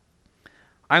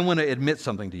 I want to admit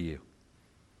something to you,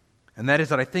 and that is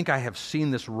that I think I have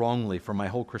seen this wrongly for my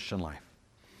whole Christian life.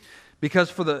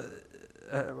 Because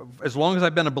as long as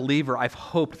I've been a believer, I've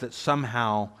hoped that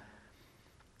somehow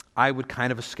I would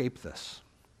kind of escape this.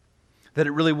 That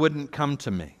it really wouldn't come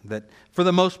to me. That for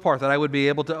the most part, that I would be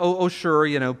able to,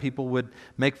 sure, people would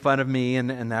make fun of me,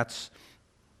 and that's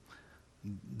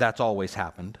always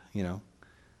happened,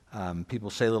 People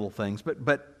say little things.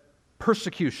 But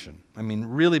persecution,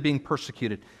 really being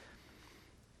persecuted,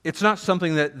 it's not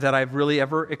something that I've really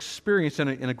ever experienced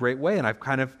in a great way, and I've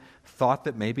kind of thought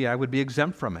that maybe I would be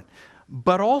exempt from it.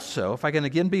 But also, if I can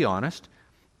again be honest,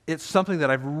 it's something that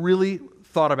I've really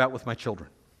thought about with my children.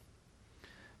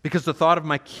 Because the thought of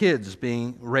my kids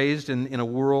being raised in a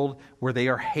world where they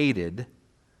are hated,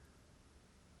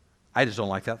 I just don't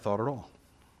like that thought at all.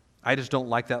 I just don't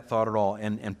like that thought at all.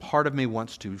 And part of me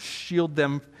wants to shield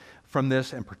them from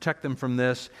this and protect them from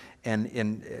this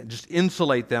and just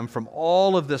insulate them from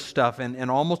all of this stuff and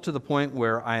almost to the point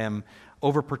where I am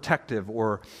overprotective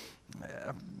or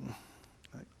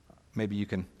maybe you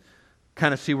can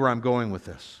kind of see where I'm going with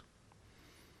this.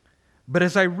 But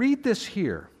as I read this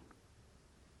here,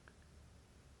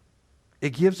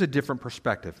 it gives a different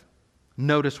perspective.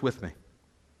 Notice with me.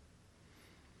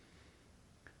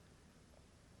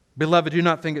 "Beloved, do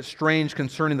not think it strange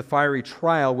concerning the fiery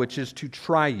trial which is to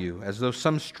try you, as though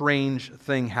some strange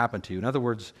thing happened to you." In other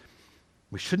words,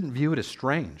 we shouldn't view it as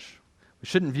strange. We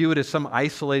shouldn't view it as some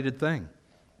isolated thing.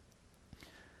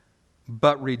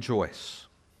 "But rejoice."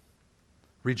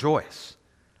 Rejoice.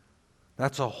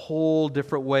 That's a whole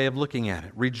different way of looking at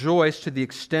it. Rejoice to the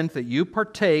extent that you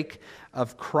partake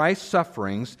of Christ's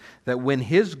sufferings, that when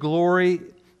His glory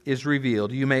is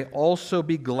revealed, you may also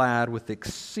be glad with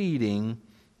exceeding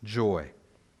joy.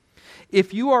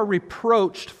 "If you are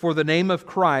reproached for the name of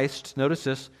Christ," notice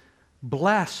this,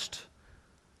 "blessed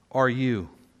are you,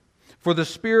 for the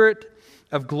Spirit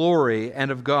of glory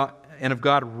and of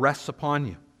God rests upon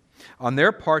you. On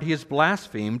their part He is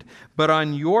blasphemed, but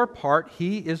on your part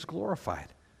He is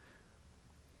glorified."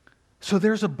 So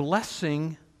there's a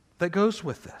blessing that goes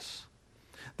with this.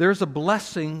 There's a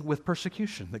blessing with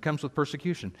persecution that comes with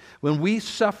persecution. When we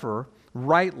suffer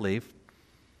rightly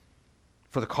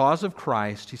for the cause of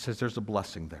Christ, He says there's a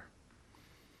blessing there.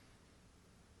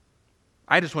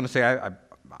 I just want to say I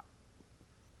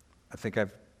think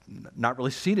I've not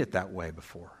really seen it that way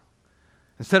before.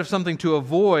 Instead of something to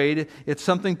avoid, it's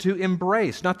something to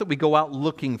embrace. Not that we go out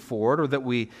looking for it or that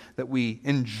we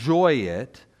enjoy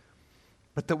it,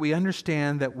 but that we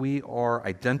understand that we are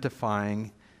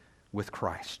identifying with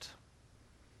Christ.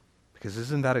 Because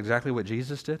isn't that exactly what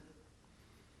Jesus did?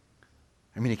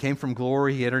 He came from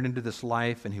glory, He entered into this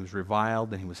life, and He was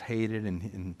reviled, and He was hated,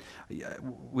 and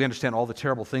we understand all the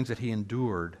terrible things that He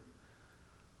endured,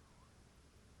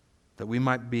 that we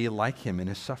might be like Him in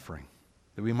His suffering,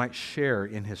 that we might share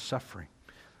in His suffering.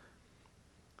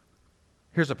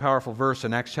 Here's a powerful verse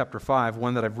in Acts chapter 5,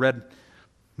 one that I've read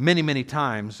many, many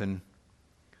times. And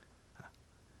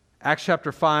Acts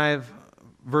chapter 5,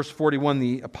 verse 41,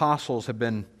 the apostles have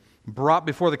been brought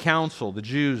before the council, the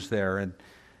Jews there, and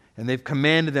they've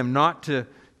commanded them not to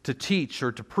teach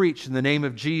or to preach in the name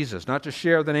of Jesus, not to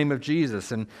share the name of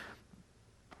Jesus. And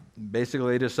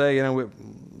basically they just say, we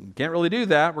can't really do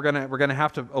that. We're gonna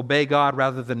have to obey God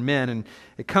rather than men. And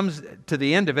it comes to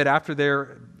the end of it after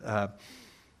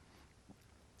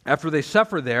they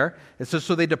suffer there. It says,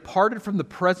 "So they departed from the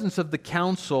presence of the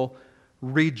council,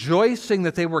 rejoicing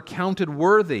that they were counted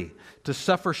worthy to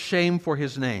suffer shame for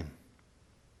His name."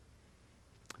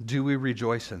 Do we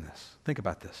rejoice in this? Think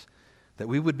about this. That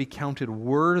we would be counted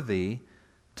worthy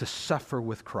to suffer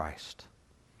with Christ.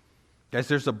 Guys,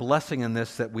 there's a blessing in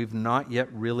this that we've not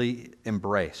yet really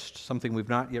embraced, something we've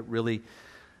not yet really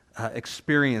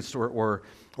experienced or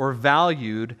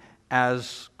valued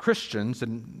as Christians,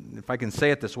 and if I can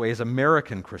say it this way, as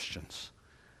American Christians,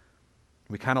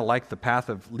 we kind of like the path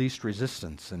of least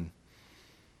resistance,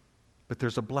 but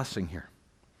there's a blessing here.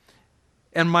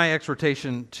 And my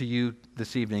exhortation to you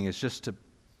this evening is just to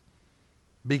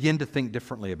begin to think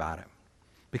differently about it,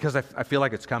 because I feel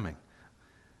like it's coming,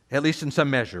 at least in some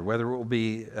measure, whether it will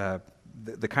be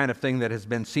the kind of thing that has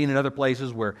been seen in other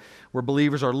places where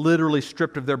believers are literally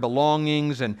stripped of their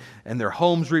belongings and their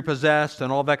homes repossessed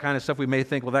and all that kind of stuff. We may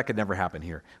think, well, that could never happen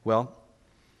here. Well,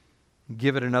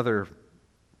 give it another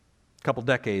couple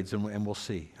decades and we'll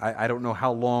see. I don't know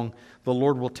how long the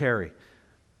Lord will tarry.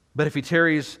 But if He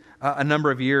tarries a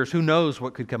number of years, who knows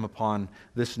what could come upon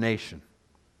this nation?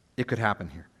 It could happen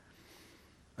here.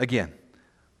 Again,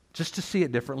 just to see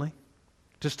it differently.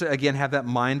 Just to, again, have that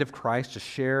mind of Christ, to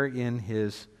share in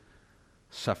His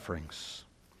sufferings.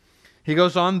 He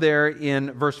goes on there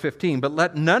in verse 15, "But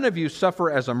let none of you suffer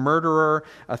as a murderer,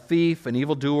 a thief, an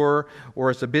evildoer,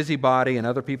 or as a busybody in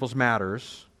other people's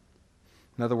matters."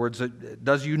 In other words, it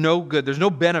does you no good. There's no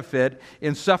benefit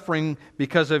in suffering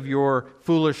because of your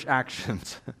foolish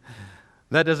actions.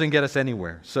 That doesn't get us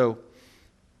anywhere. So,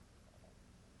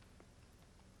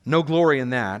 no glory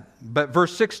in that. But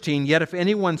verse 16, "Yet if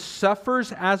anyone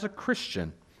suffers as a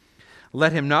Christian,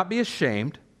 let him not be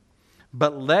ashamed,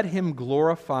 but let him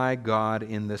glorify God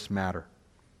in this matter.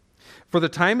 For the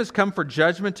time has come for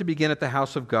judgment to begin at the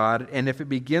house of God, and if it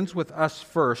begins with us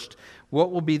first,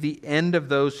 what will be the end of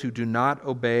those who do not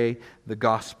obey the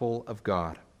gospel of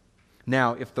God?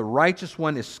 Now, if the righteous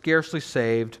one is scarcely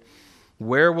saved,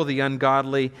 where will the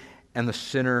ungodly and the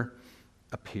sinner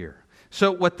appear?"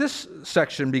 So what this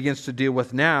section begins to deal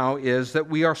with now is that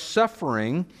we are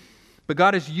suffering, but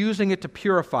God is using it to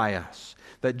purify us.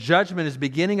 That judgment is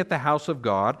beginning at the house of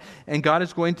God, and God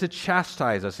is going to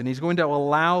chastise us, and He's going to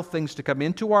allow things to come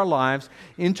into our lives,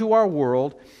 into our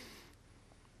world,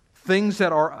 things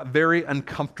that are very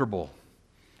uncomfortable.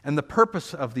 And the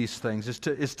purpose of these things is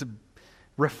to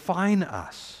refine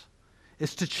us,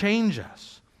 is to change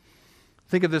us.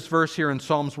 Think of this verse here in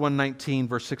Psalms 119,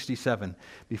 verse 67.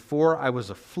 "Before I was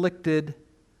afflicted,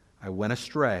 I went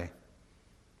astray,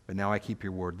 but now I keep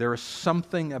your word." There is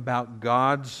something about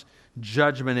God's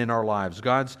judgment in our lives,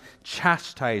 God's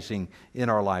chastising in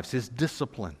our lives, His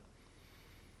discipline.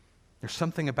 There's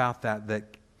something about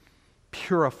that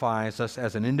purifies us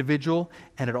as an individual,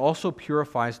 and it also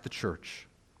purifies the church.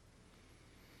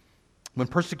 When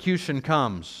persecution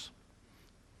comes,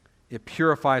 it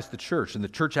purifies the church, and the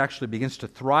church actually begins to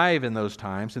thrive in those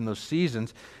times, in those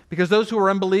seasons, because those who are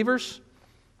unbelievers,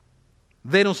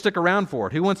 they don't stick around for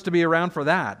it. Who wants to be around for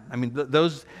that? I mean,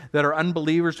 those that are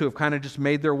unbelievers who have kind of just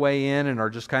made their way in and are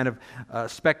just kind of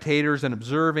spectators and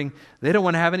observing, they don't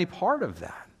want to have any part of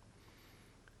that.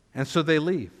 And so they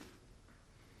leave.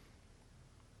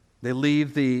 They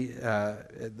leave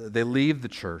the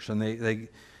church, and they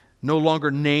no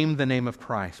longer name the name of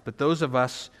Christ. But those of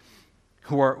us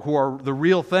who are the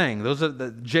real thing, those are the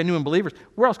genuine believers,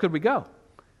 where else could we go?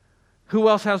 Who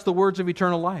else has the words of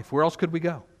eternal life? Where else could we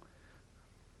go?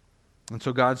 And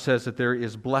so God says that there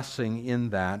is blessing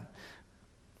in that.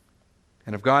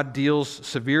 And if God deals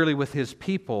severely with His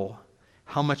people,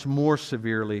 how much more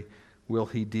severely will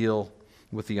He deal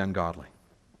with the ungodly?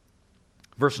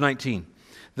 Verse 19,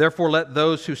 "Therefore let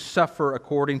those who suffer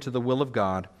according to the will of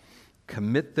God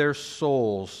commit their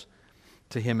souls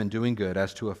to Him in doing good,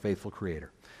 as to a faithful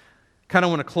Creator." Kind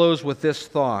of want to close with this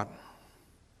thought.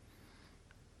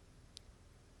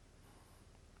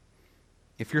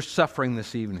 If you're suffering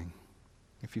this evening,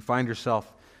 if you find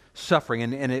yourself suffering,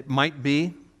 and it might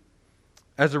be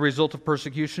as a result of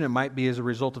persecution, it might be as a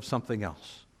result of something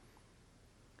else.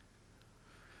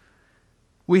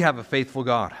 We have a faithful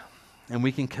God, and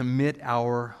we can commit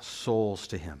our souls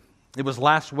to Him. It was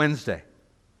last Wednesday,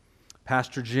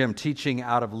 Pastor Jim teaching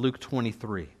out of Luke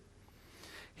 23.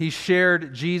 He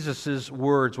shared Jesus'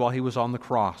 words while He was on the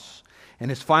cross.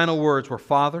 And His final words were,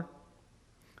 "Father,"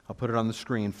 I'll put it on the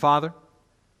screen, "Father,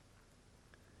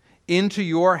 into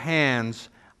your hands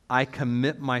I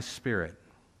commit my spirit."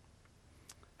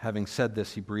 Having said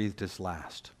this, He breathed His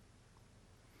last.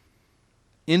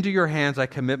 Into your hands I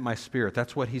commit my spirit.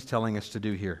 That's what He's telling us to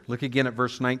do here. Look again at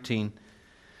verse 19.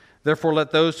 "Therefore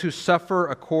let those who suffer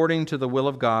according to the will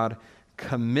of God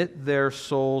commit their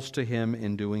souls to Him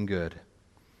in doing good,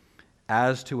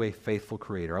 as to a faithful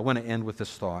Creator." I want to end with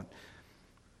this thought.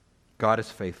 God is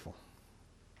faithful.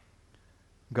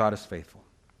 God is faithful.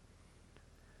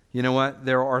 You know what?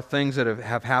 There are things that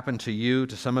have happened to you,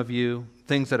 to some of you,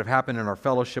 things that have happened in our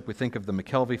fellowship. We think of the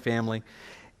McKelvey family,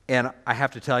 and I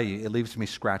have to tell you, it leaves me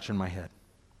scratching my head.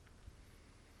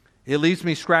 It leaves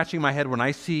me scratching my head when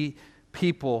I see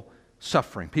people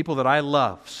suffering, people that I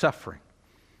love suffering,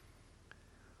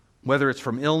 whether it's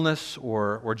from illness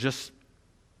or just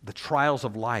the trials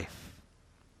of life,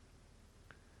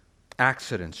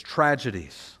 accidents,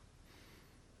 tragedies.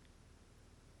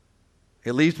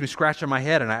 It leaves me scratching my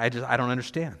head, and I don't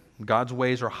understand. God's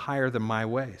ways are higher than my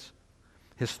ways.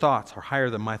 His thoughts are higher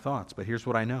than my thoughts. But here's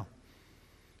what I know.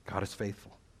 God is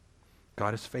faithful.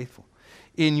 God is faithful.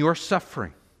 In your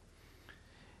suffering,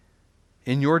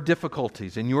 in your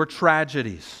difficulties, in your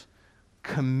tragedies,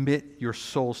 commit your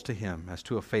souls to Him as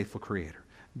to a faithful Creator.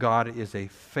 God is a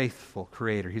faithful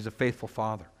Creator. He's a faithful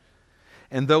Father.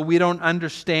 And though we don't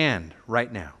understand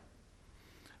right now,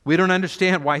 we don't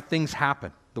understand why things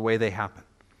happen the way they happen,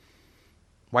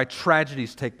 why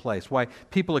tragedies take place, why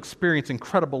people experience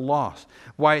incredible loss,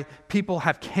 why people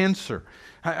have cancer.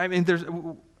 I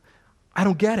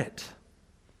don't get it.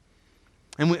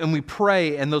 And we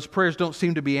pray, and those prayers don't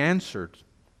seem to be answered.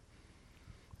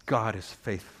 God is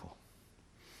faithful.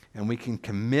 And we can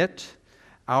commit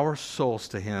our souls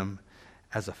to Him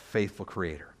as a faithful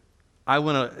Creator. I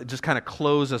want to just kind of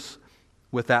close us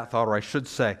with that thought, or I should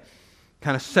say,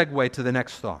 kind of segue to the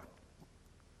next thought.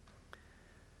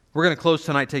 We're going to close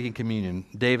tonight taking communion.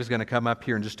 Dave is going to come up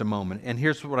here in just a moment. And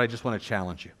here's what I just want to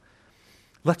challenge you.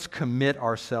 Let's commit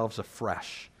ourselves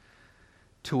afresh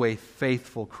to a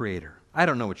faithful Creator. I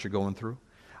don't know what you're going through.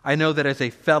 I know that as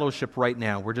a fellowship right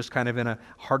now, we're just kind of in a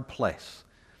hard place.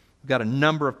 We've got a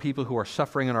number of people who are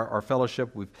suffering in our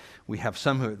fellowship. We have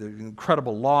some who have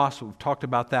incredible loss. We've talked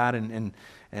about that and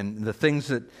the things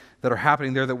that are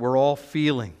happening there that we're all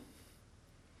feeling.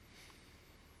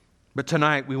 But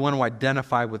tonight, we want to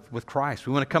identify with Christ.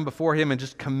 We want to come before Him and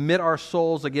just commit our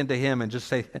souls again to Him and just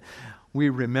say, we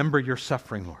remember your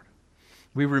suffering, Lord.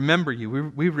 We remember you.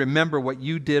 We remember what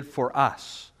you did for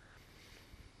us.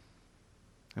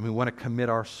 And we want to commit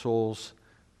our souls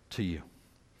to you.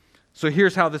 So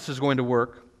here's how this is going to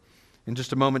work. In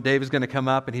just a moment, Dave is going to come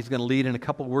up and he's going to lead in a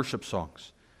couple worship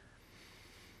songs.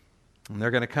 And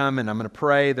they're going to come and I'm going to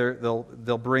pray.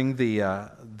 They'll bring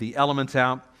the elements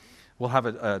out. We'll have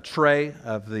a tray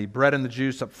of the bread and the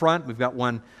juice up front. We've got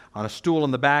one on a stool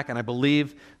in the back, and I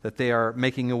believe that they are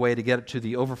making a way to get it to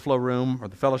the overflow room or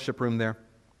the fellowship room there.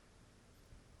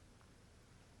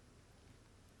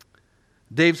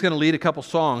 Dave's going to lead a couple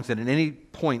songs, and at any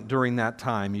point during that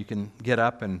time, you can get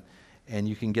up and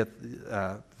you can get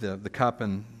the cup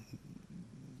and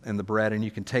the bread, and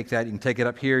you can take that. You can take it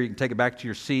up here. You can take it back to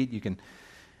your seat. You can.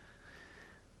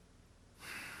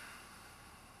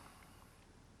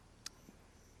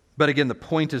 But again, the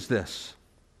point is this.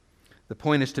 The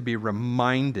point is to be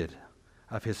reminded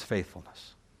of His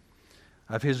faithfulness,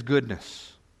 of His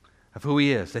goodness, of who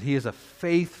He is, that He is a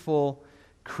faithful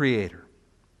Creator.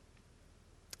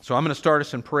 So I'm going to start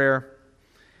us in prayer,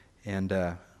 and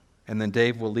then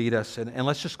Dave will lead us. And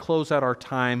let's just close out our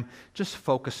time just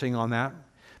focusing on that,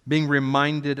 being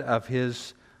reminded of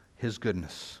His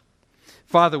goodness.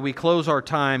 Father, we close our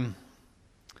time,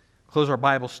 close our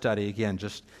Bible study again,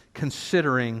 just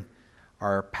considering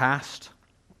our past,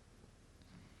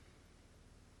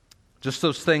 just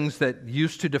those things that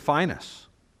used to define us.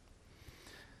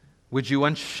 Would you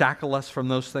unshackle us from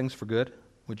those things for good?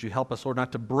 Would you help us, Lord,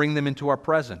 not to bring them into our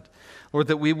present? Lord,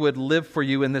 that we would live for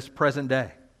you in this present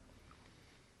day.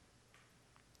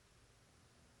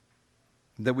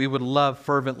 That we would love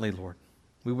fervently, Lord.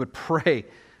 We would pray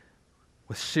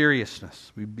with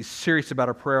seriousness. We'd be serious about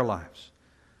our prayer lives.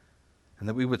 And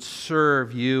that we would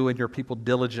serve you and your people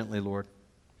diligently, Lord.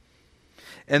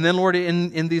 And then, Lord,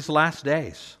 in these last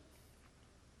days,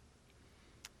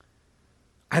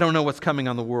 I don't know what's coming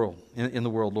on the world, in the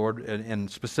world, Lord, and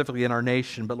specifically in our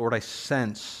nation, but Lord, I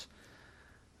sense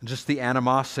just the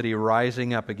animosity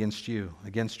rising up against you,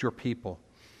 against your people.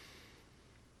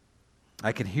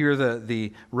 I can hear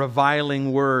the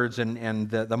reviling words and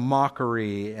the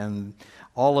mockery and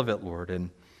all of it, Lord,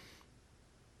 and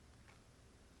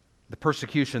the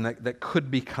persecution that could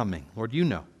be coming. Lord, you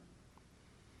know.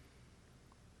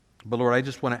 But Lord, I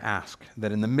just want to ask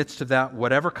that in the midst of that,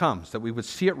 whatever comes, that we would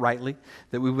see it rightly,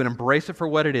 that we would embrace it for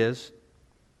what it is.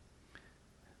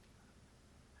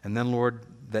 And then, Lord,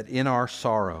 that in our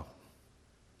sorrow,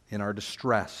 in our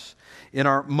distress, in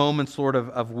our moments, Lord,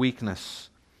 of weakness,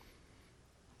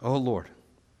 oh Lord,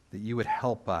 that you would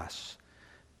help us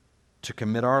to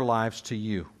commit our lives to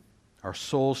you, our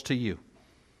souls to you,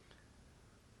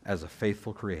 as a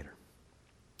faithful Creator.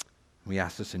 We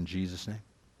ask this in Jesus' name.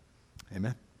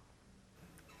 Amen.